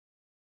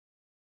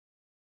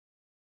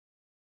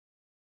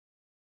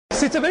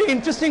So it's a very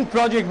interesting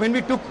project when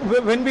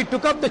we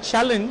took up the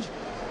challenge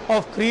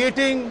of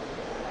creating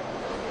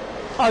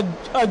a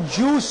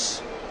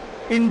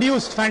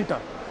juice-induced Fanta.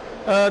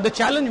 The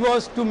challenge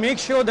was to make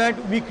sure that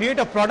we create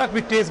a product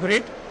which tastes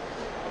great,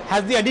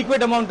 has the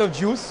adequate amount of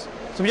juice.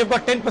 So we have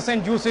got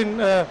 10% juice in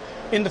the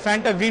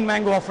Fanta Green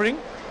Mango offering.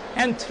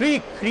 And 3,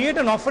 create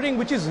an offering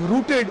which is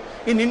rooted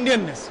in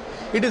Indianness.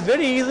 It is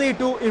very easy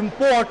to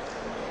import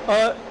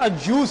a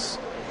juice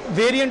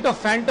variant of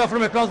Fanta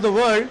from across the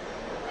world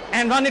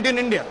and run it in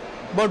India.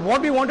 But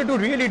what we wanted to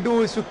really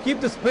do is to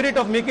keep the spirit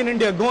of Make in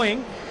India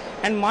going.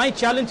 And my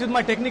challenge with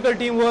my technical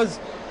team was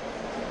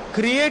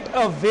create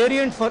a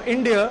variant for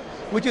India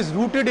which is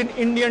rooted in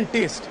Indian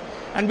taste.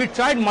 And we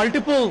tried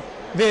multiple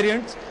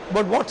variants,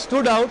 but what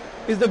stood out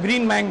is the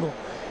green mango.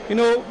 You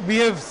know, we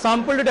have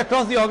sampled it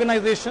across the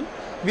organization.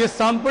 We have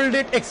sampled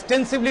it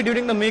extensively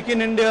during the Make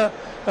in India,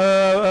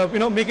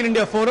 Make in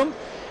India forum,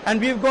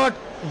 and we've got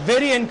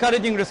very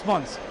encouraging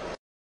response.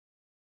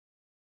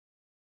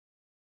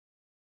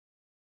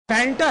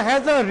 Fanta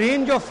has a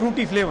range of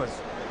fruity flavors.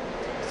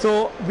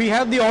 So we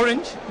have the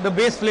orange, the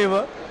base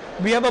flavor.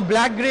 We have a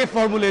black grape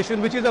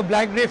formulation, which is a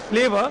black grape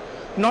flavor,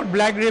 not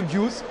black grape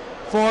juice,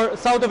 for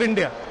south of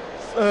India.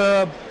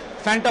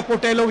 Fanta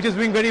Potello, which is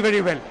doing very, very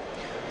well.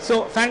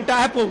 So Fanta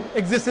Apple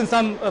exists in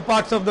some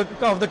parts of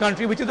the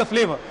country, which is the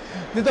flavor.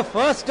 This is the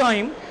first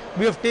time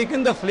we have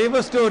taken the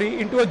flavor story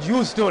into a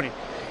juice story.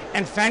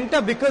 And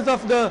Fanta, because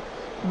of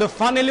the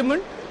fun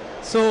element,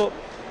 so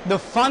the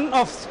fun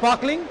of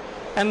sparkling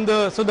and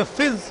the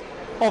fizz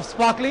of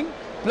sparkling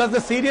plus the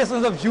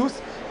seriousness of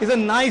juice is a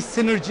nice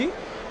synergy.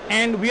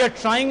 And we are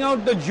trying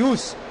out the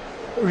juice,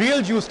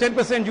 real juice,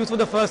 10% juice for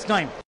the first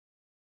time.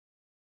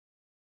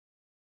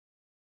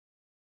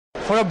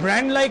 For a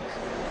brand like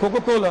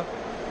Coca-Cola,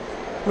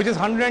 which is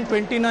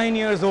 129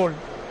 years old,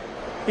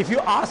 if you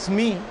ask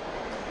me,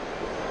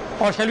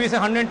 or shall we say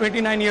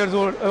 129 years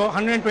old,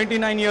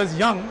 129 years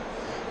young,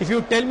 if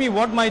you tell me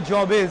what my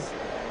job is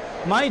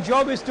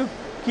to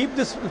keep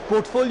this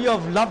portfolio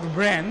of loved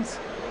brands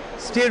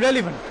stay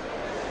relevant.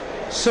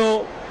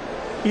 So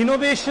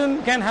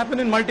innovation can happen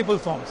in multiple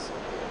forms.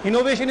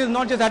 Innovation is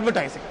not just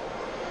advertising.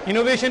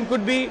 Innovation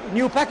could be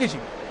new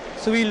packaging.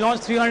 So we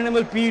launched 300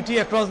 ml PET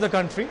across the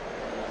country.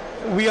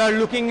 We are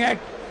looking at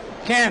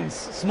cans,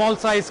 small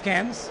size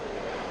cans.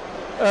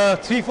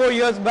 3-4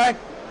 years back,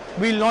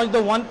 we launched the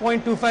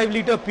 1.25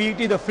 liter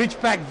PET, the fridge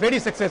pack, very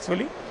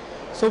successfully.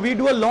 So we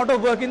do a lot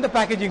of work in the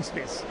packaging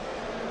space.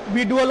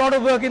 We do a lot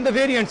of work in the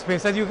variant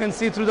space, as you can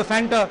see through the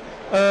Fanta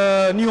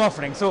new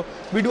offering. So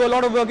we do a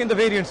lot of work in the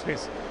variant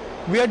space.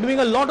 We are doing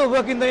a lot of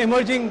work in the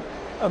emerging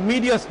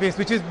media space,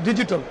 which is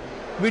digital.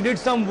 We did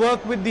some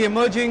work with the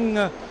emerging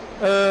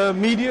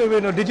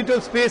media,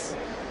 digital space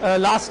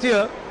last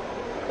year,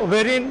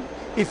 wherein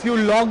if you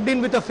logged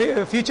in with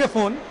a feature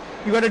phone,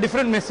 you got a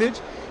different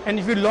message, and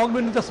if you logged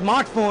in with a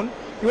smartphone,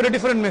 you got a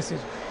different message.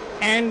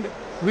 And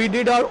we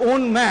did our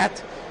own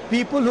math.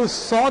 People who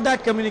saw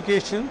that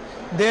communication,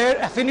 their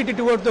affinity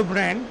towards the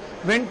brand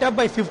went up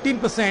by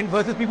 15%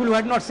 versus people who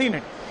had not seen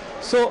it.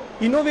 So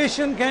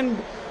innovation can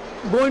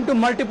go into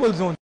multiple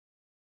zones.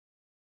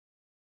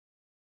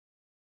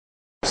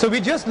 So we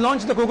just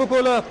launched the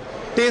Coca-Cola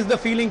Taste the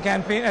Feeling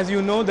campaign. As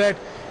you know that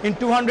in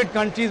 200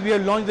 countries we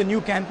have launched the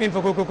new campaign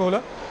for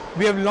Coca-Cola.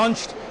 We have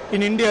launched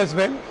in India as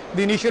well.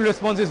 The initial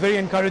response is very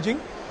encouraging.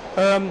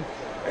 We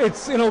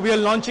are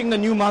launching the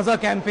new Maaza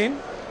campaign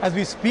as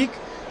we speak.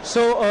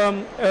 So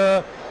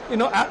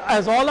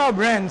as all our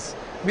brands,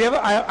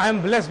 I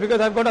am blessed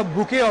because I've got a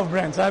bouquet of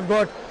brands. I've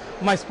got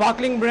my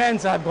sparkling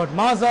brands, I've got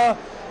Maaza.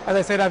 As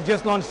I said, I've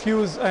just launched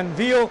Fuse and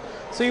Vio.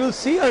 So you'll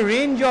see a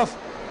range of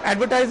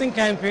advertising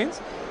campaigns,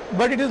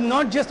 but it is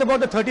not just about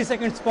the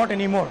 30-second spot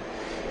anymore.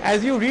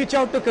 As you reach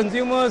out to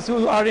consumers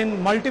who are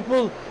in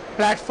multiple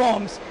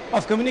platforms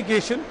of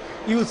communication,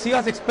 you will see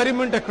us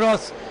experiment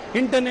across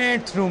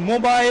internet, through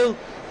mobile,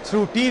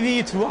 through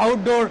TV, through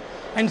outdoor,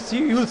 and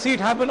you will see it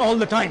happen all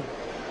the time.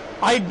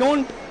 I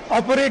don't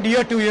operate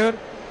year to year.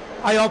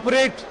 I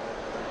operate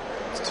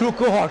through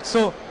cohorts.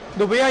 So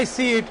the way I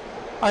see it,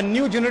 a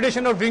new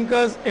generation of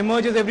drinkers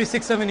emerges every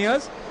 6-7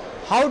 years.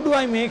 How do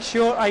I make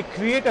sure I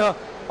create a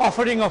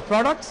offering of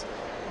products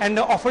and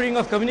an offering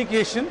of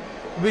communication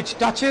which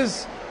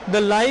touches the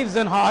lives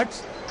and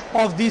hearts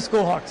of these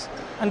cohorts?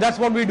 And that's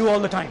what we do all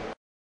the time.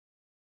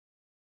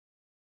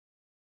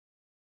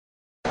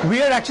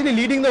 We are actually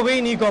leading the way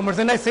in e-commerce,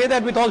 and I say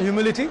that with all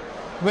humility.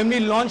 When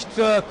we launched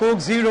Coke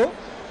Zero,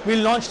 we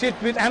launched it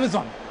with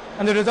Amazon,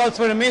 and the results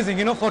were amazing.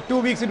 You know, for 2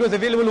 weeks it was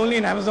available only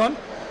in Amazon.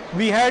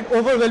 We had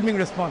overwhelming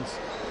response.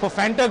 For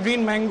Fanta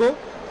Green Mango,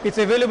 it's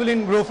available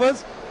in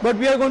grocers, but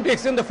we are going to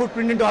extend the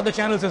footprint into other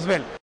channels as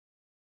well.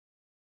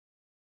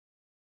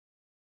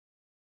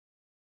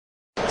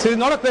 So it's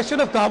not a question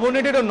of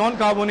carbonated or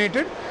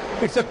non-carbonated.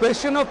 It's a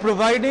question of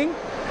providing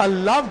a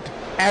loved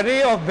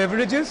array of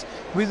beverages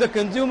which the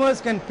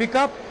consumers can pick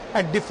up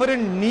at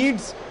different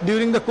needs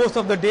during the course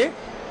of the day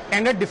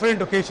and at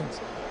different occasions.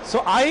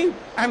 So I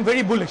am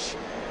very bullish.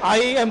 I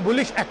am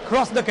bullish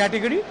across the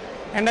category,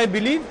 and I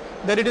believe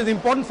that it is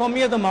important for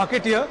me as a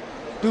marketeer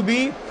to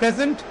be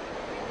present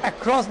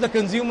across the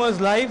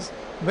consumer's lives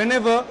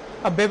whenever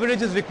a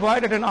beverage is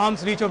required at an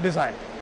arm's reach of desire.